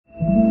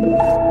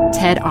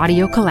TED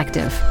Audio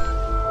Collective.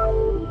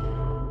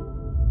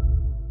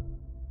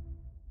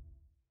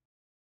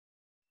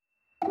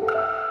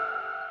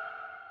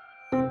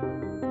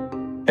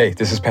 Hey,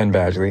 this is Penn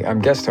Badgley.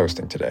 I'm guest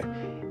hosting today.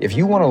 If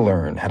you want to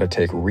learn how to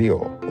take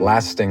real,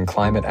 lasting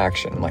climate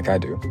action like I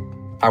do,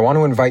 I want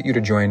to invite you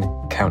to join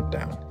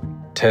Countdown,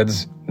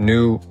 TED's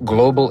new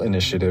global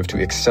initiative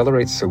to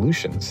accelerate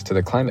solutions to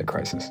the climate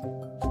crisis.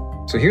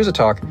 So here's a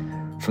talk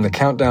from the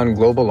Countdown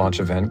Global Launch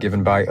event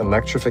given by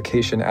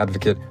electrification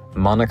advocate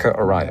Monica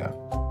Araya.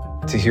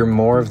 To hear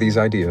more of these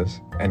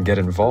ideas and get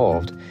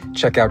involved,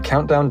 check out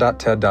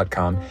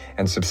countdown.ted.com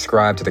and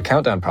subscribe to the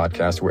Countdown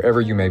podcast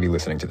wherever you may be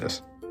listening to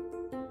this.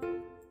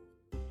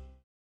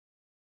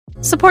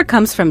 Support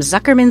comes from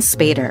Zuckerman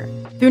Spader.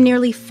 Through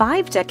nearly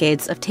 5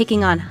 decades of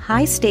taking on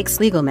high-stakes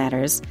legal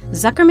matters,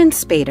 Zuckerman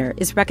Spader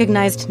is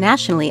recognized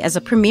nationally as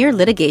a premier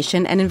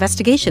litigation and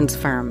investigations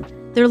firm.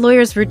 Their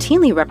lawyers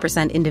routinely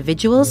represent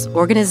individuals,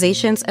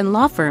 organizations, and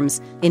law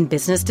firms in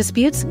business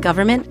disputes,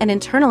 government and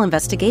internal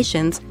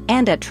investigations,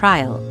 and at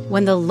trial,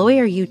 when the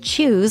lawyer you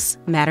choose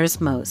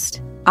matters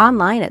most.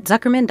 Online at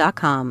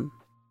Zuckerman.com.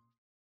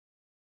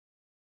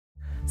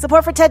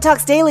 Support for TED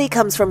Talks Daily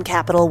comes from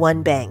Capital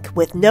One Bank.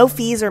 With no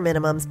fees or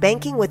minimums,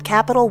 banking with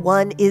Capital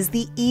One is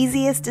the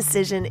easiest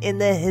decision in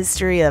the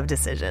history of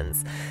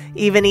decisions.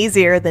 Even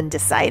easier than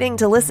deciding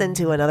to listen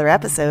to another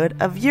episode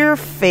of your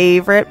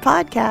favorite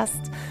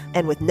podcast.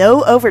 And with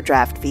no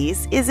overdraft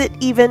fees, is it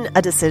even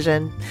a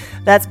decision?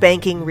 That's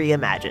banking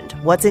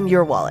reimagined. What's in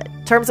your wallet?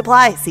 Terms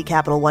apply. See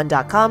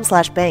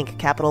CapitalOne.com/bank.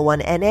 Capital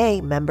One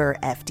N.A. member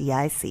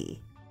FDIC.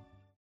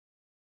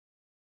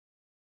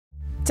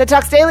 TED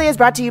Talks Daily is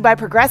brought to you by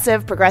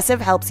Progressive.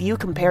 Progressive helps you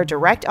compare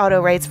direct auto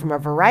rates from a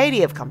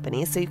variety of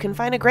companies so you can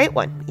find a great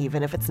one,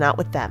 even if it's not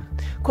with them.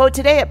 Quote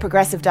today at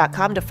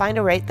Progressive.com to find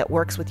a rate that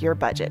works with your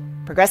budget.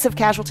 Progressive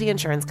Casualty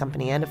Insurance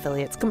Company and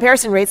Affiliates.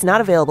 Comparison rates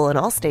not available in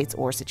all states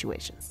or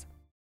situations.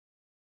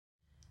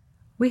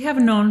 We have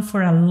known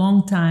for a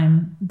long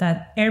time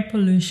that air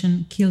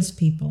pollution kills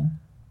people.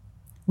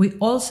 We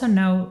also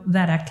know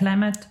that a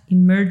climate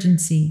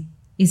emergency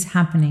is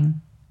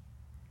happening.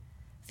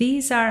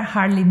 These are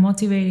hardly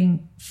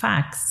motivating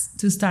facts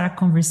to start a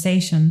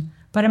conversation,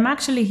 but I'm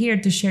actually here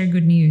to share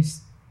good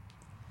news.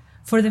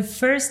 For the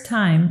first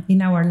time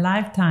in our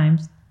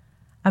lifetimes,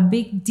 a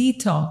big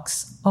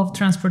detox of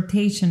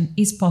transportation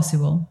is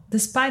possible,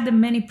 despite the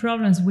many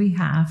problems we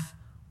have,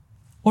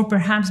 or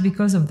perhaps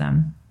because of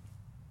them.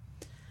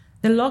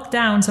 The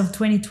lockdowns of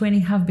 2020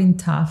 have been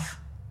tough,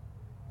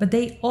 but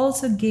they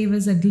also gave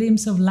us a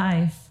glimpse of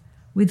life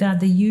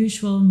without the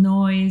usual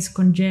noise,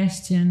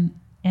 congestion,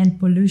 and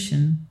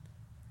pollution,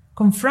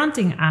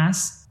 confronting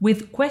us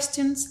with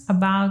questions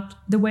about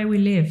the way we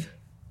live.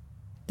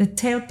 The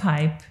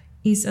tailpipe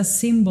is a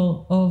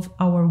symbol of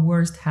our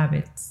worst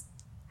habits.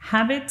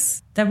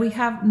 Habits that we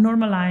have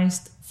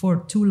normalized for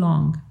too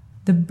long.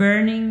 The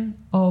burning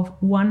of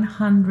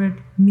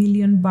 100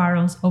 million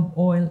barrels of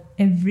oil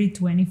every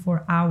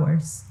 24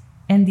 hours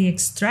and the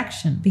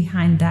extraction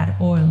behind that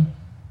oil.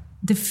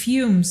 The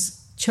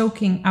fumes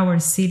choking our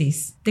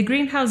cities. The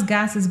greenhouse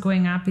gases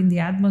going up in the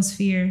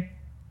atmosphere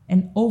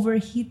and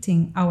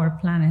overheating our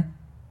planet.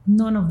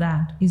 None of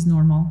that is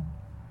normal.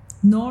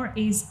 Nor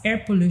is air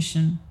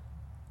pollution,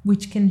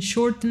 which can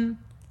shorten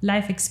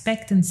life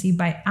expectancy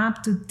by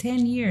up to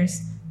 10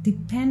 years,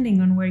 depending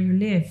on where you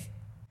live.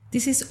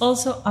 This is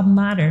also a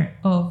matter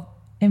of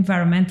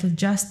environmental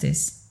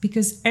justice,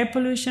 because air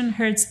pollution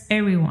hurts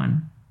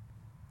everyone,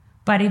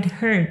 but it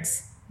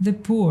hurts the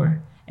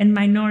poor and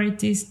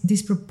minorities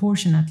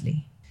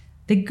disproportionately.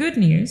 The good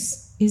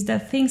news is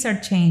that things are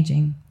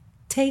changing.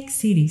 Take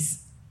cities.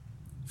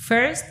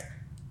 First,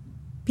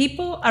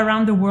 people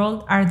around the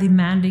world are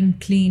demanding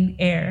clean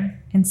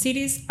air, and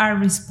cities are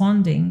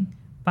responding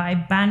by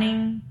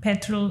banning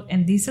petrol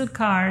and diesel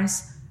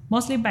cars,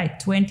 mostly by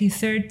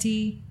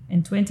 2030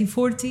 and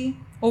 2040.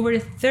 Over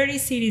 30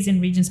 cities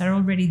and regions are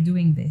already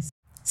doing this.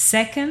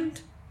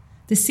 Second,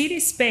 the city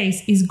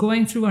space is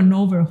going through an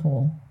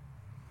overhaul.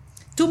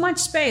 Too much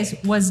space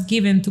was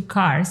given to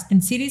cars,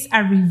 and cities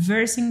are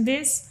reversing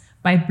this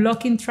by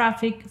blocking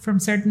traffic from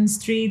certain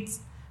streets,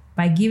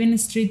 by giving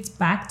streets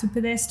back to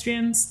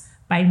pedestrians,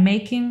 by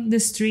making the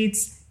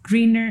streets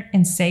greener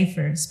and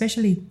safer,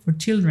 especially for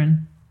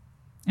children.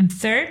 And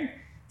third,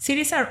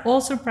 cities are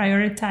also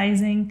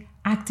prioritizing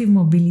active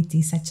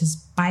mobility, such as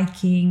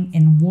biking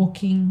and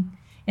walking,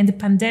 and the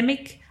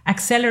pandemic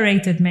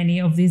accelerated many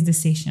of these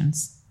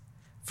decisions.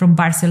 From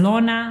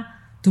Barcelona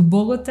to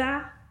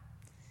Bogota,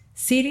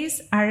 cities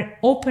are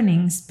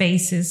opening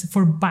spaces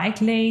for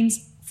bike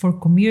lanes, for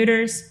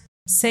commuters.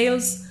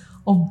 Sales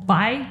of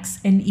bikes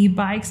and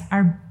e-bikes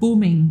are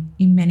booming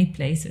in many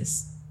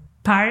places.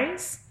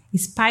 Paris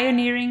is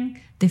pioneering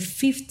the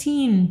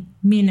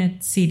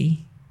 15-minute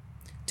city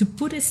to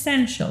put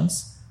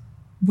essentials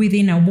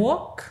within a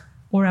walk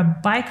or a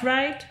bike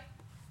ride,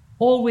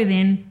 all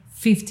within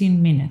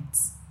 15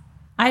 minutes.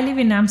 I live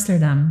in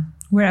Amsterdam,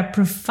 where a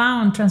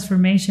profound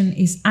transformation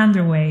is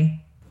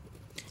underway.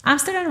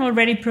 Amsterdam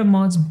already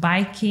promotes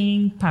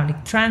biking,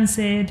 public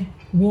transit,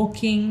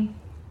 walking,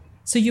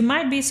 So you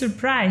might be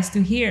surprised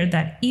to hear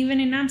that even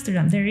in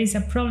Amsterdam, there is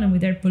a problem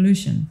with air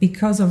pollution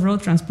because of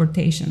road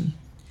transportation.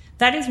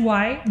 That is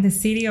why the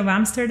city of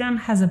Amsterdam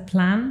has a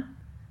plan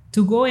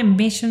to go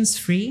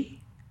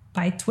emissions-free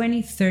by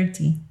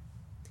 2030.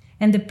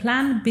 And the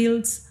plan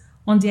builds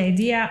on the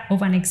idea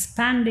of an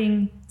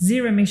expanding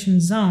zero-emission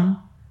zone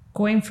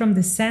going from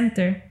the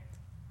center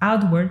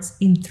outwards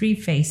in 3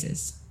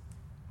 phases.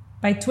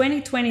 By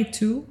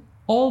 2022,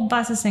 all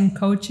buses and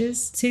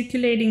coaches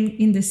circulating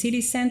in the city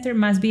center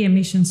must be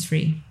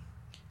emissions-free.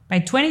 By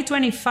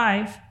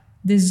 2025,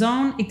 the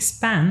zone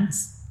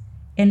expands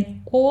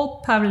and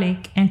all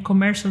public and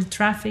commercial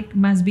traffic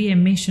must be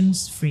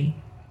emissions-free.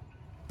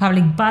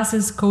 Public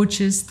buses,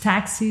 coaches,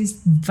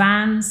 taxis,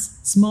 vans,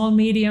 small,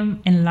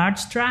 medium, and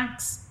large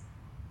trucks.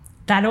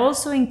 That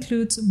also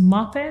includes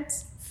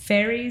mopeds,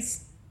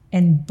 ferries,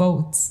 and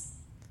boats.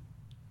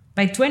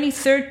 By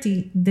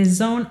 2030, the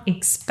zone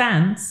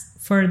expands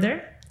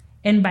further,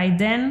 and by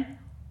then,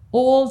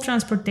 all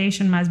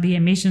transportation must be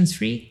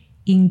emissions-free,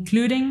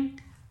 including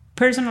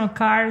personal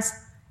cars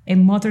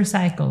and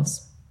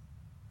motorcycles.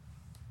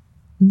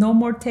 No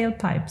more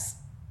tailpipes.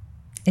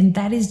 And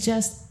that is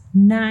just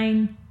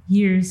 9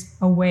 years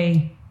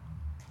away.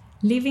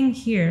 Living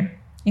here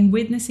and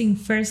witnessing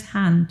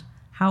firsthand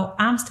how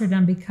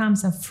Amsterdam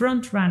becomes a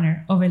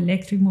front-runner of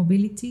electric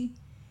mobility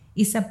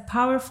is a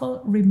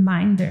powerful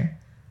reminder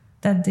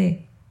that the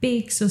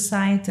big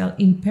societal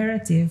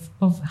imperative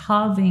of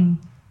halving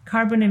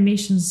carbon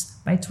emissions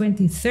by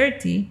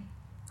 2030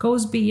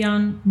 goes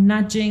beyond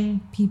nudging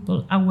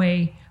people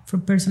away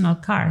from personal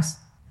cars.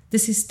 The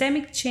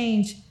systemic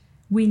change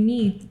we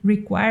need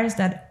requires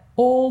that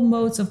all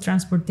modes of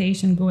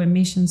transportation go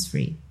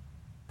emissions-free,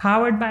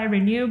 powered by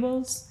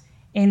renewables,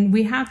 and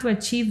we have to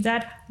achieve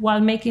that while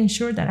making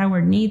sure that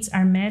our needs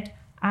are met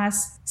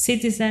as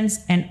citizens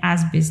and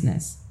as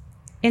business.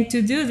 And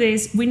to do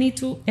this, we need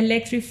to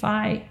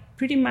electrify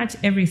pretty much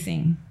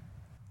everything.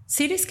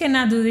 Cities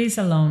cannot do this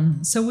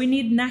alone, so we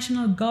need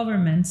national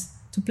governments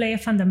to play a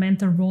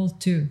fundamental role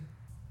too.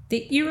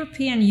 The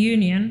European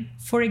Union,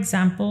 for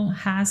example,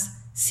 has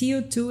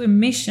CO2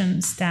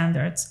 emission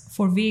standards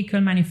for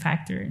vehicle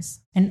manufacturers,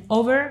 and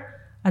over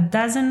a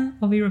dozen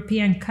of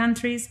European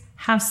countries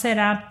have set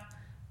up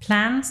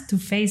plans to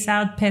phase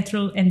out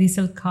petrol and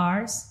diesel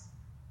cars.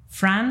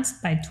 France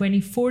by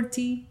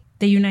 2040,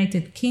 the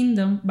United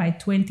Kingdom by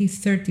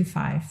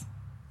 2035.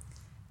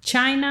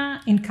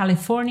 China and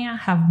California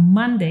have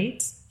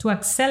mandates to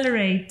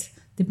accelerate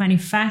the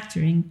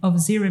manufacturing of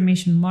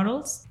zero-emission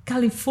models.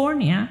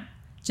 California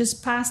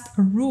just passed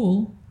a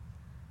rule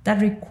that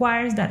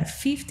requires that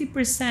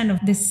 50%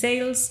 of the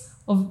sales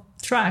of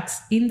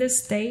trucks in the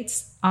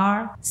States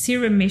are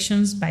zero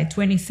emissions by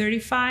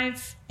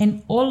 2035,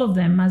 and all of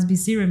them must be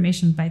zero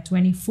emissions by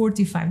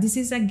 2045. This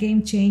is a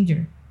game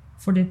changer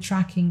for the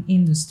trucking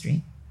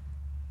industry.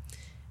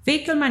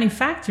 Vehicle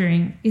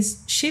manufacturing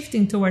is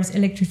shifting towards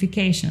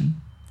electrification.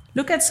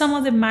 Look at some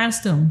of the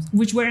milestones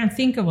which were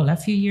unthinkable a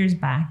few years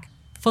back.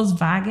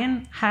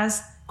 Volkswagen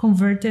has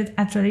converted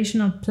a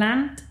traditional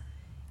plant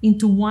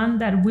into one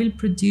that will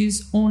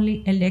produce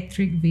only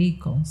electric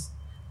vehicles.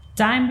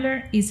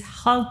 Daimler is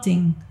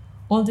halting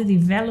all the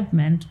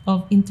development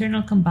of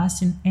internal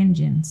combustion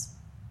engines.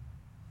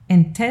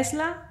 And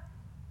Tesla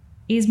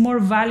is more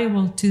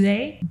valuable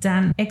today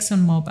than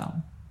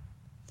ExxonMobil.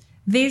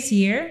 This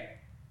year,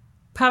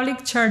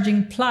 public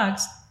charging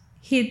plugs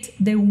hit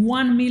the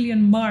 1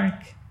 million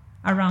mark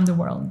around the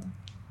world.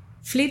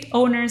 Fleet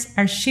owners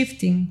are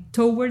shifting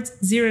towards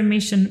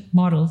zero-emission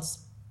models.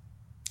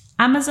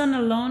 Amazon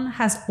alone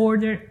has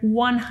ordered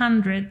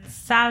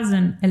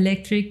 100,000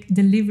 electric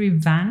delivery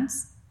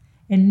vans,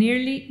 and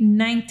nearly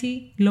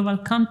 90 global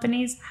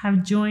companies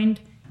have joined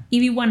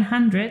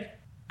EV100,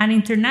 an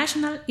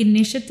international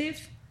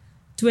initiative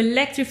to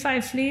electrify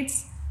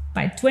fleets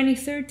by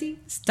 2030,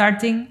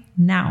 starting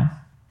now.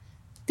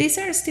 These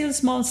are still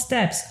small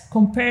steps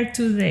compared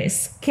to the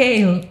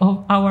scale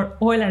of our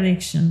oil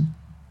addiction,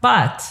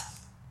 but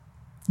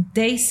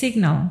they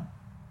signal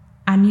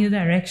a new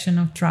direction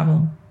of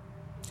travel.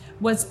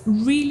 What's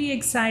really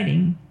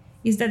exciting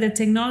is that the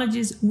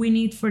technologies we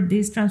need for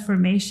this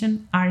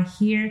transformation are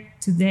here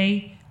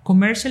today,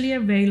 commercially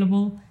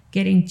available,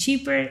 getting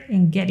cheaper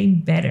and getting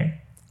better.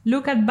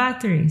 Look at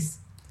batteries.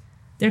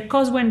 Their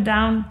cost went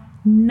down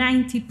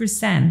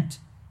 90%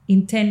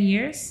 in 10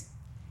 years,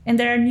 and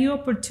there are new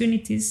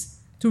opportunities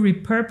to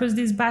repurpose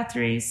these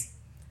batteries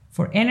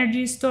for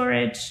energy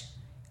storage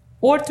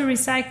or to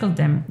recycle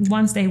them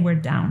once they were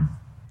down.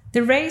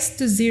 The race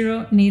to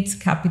zero needs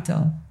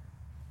capital.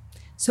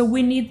 So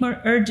we need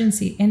more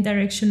urgency and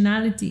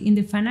directionality in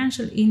the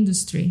financial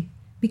industry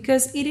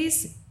because it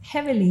is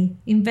heavily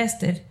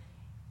invested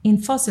in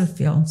fossil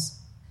fuels.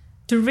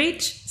 To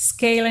reach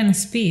scale and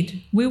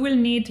speed, we will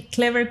need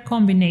clever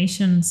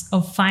combinations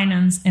of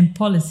finance and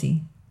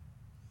policy.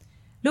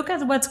 Look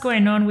at what's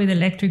going on with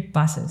electric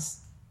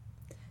buses.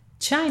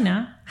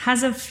 China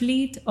has a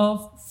fleet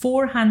of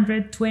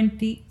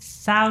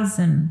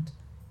 420,000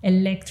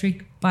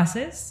 electric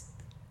buses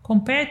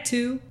compared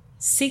to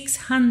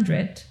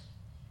 600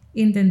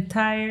 in the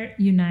entire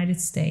United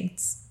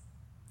States.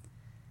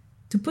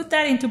 To put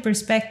that into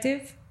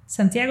perspective,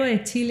 Santiago de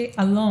Chile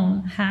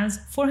alone has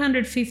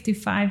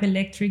 455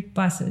 electric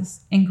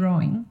buses and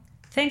growing,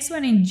 thanks to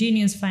an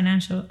ingenious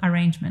financial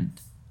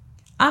arrangement.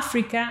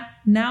 Africa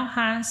now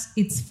has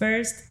its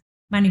first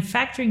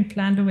manufacturing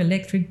plant of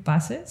electric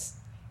buses,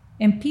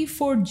 and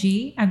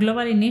P4G, a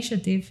global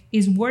initiative,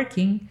 is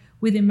working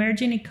with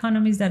emerging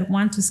economies that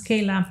want to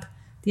scale up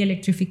the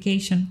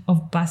electrification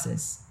of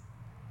buses.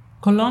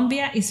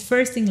 Colombia is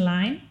first in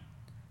line,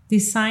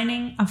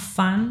 designing a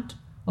fund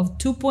of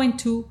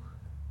 $2.2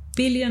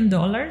 billion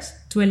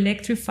to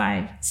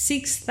electrify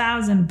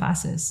 6,000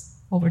 buses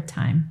over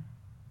time.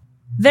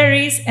 There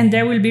is and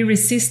there will be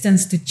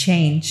resistance to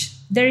change.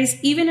 There is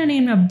even an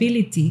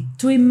inability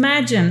to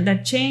imagine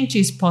that change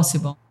is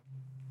possible.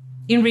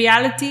 In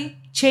reality,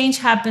 change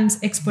happens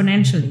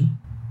exponentially.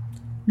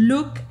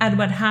 Look at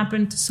what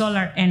happened to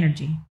solar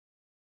energy.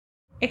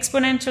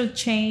 Exponential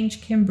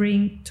change can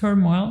bring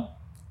turmoil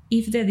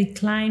if the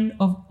decline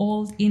of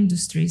old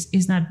industries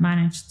is not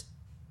managed.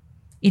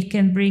 It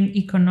can bring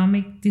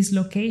economic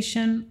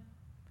dislocation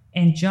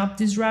and job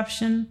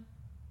disruption.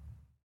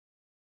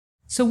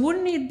 So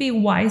wouldn't it be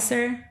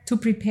wiser to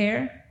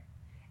prepare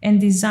and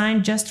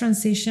design just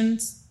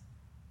transitions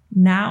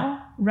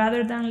now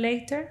rather than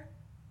later?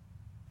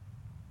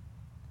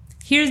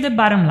 Here's the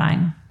bottom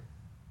line.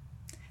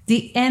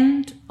 The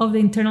end of the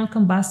internal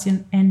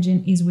combustion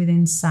engine is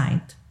within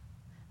sight.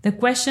 The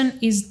question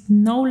is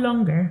no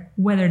longer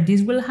whether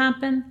this will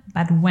happen,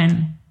 but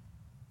when.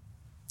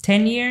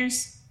 10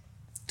 years?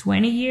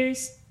 20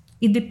 years?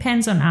 It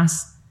depends on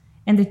us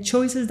and the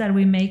choices that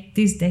we make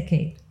this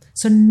decade.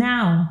 So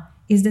now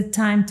is the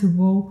time to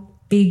go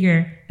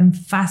bigger and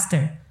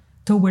faster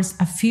towards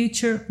a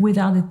future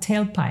without a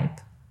tailpipe.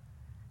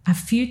 A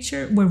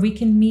future where we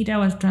can meet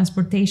our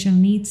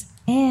transportation needs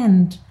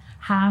and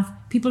have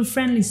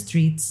people-friendly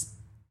streets.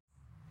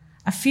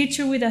 A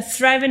future with a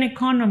thriving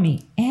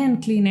economy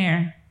and clean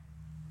air.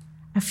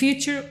 A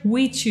future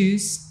we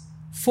choose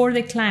for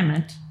the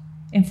climate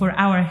and for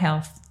our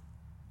health.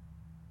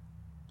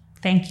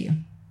 Thank you.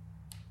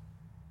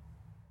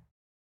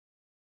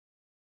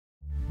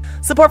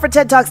 Support for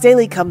TED Talks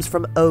Daily comes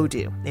from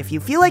Odoo. If you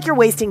feel like you're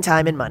wasting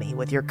time and money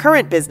with your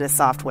current business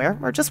software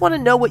or just want to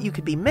know what you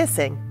could be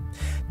missing,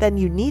 then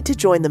you need to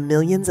join the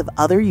millions of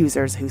other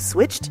users who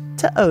switched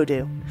to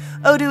Odoo.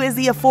 Odoo is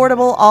the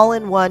affordable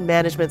all-in-one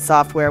management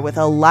software with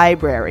a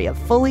library of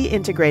fully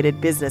integrated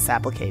business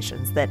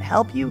applications that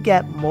help you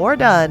get more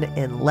done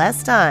in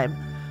less time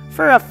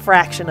for a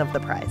fraction of the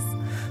price.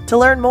 To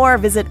learn more,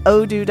 visit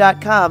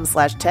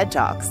odoo.com/TED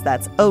Talks.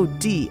 That's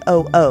ODOO.com/TED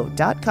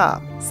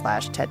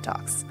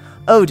Talks.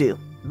 Odoo,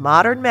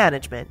 modern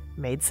management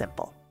made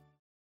simple.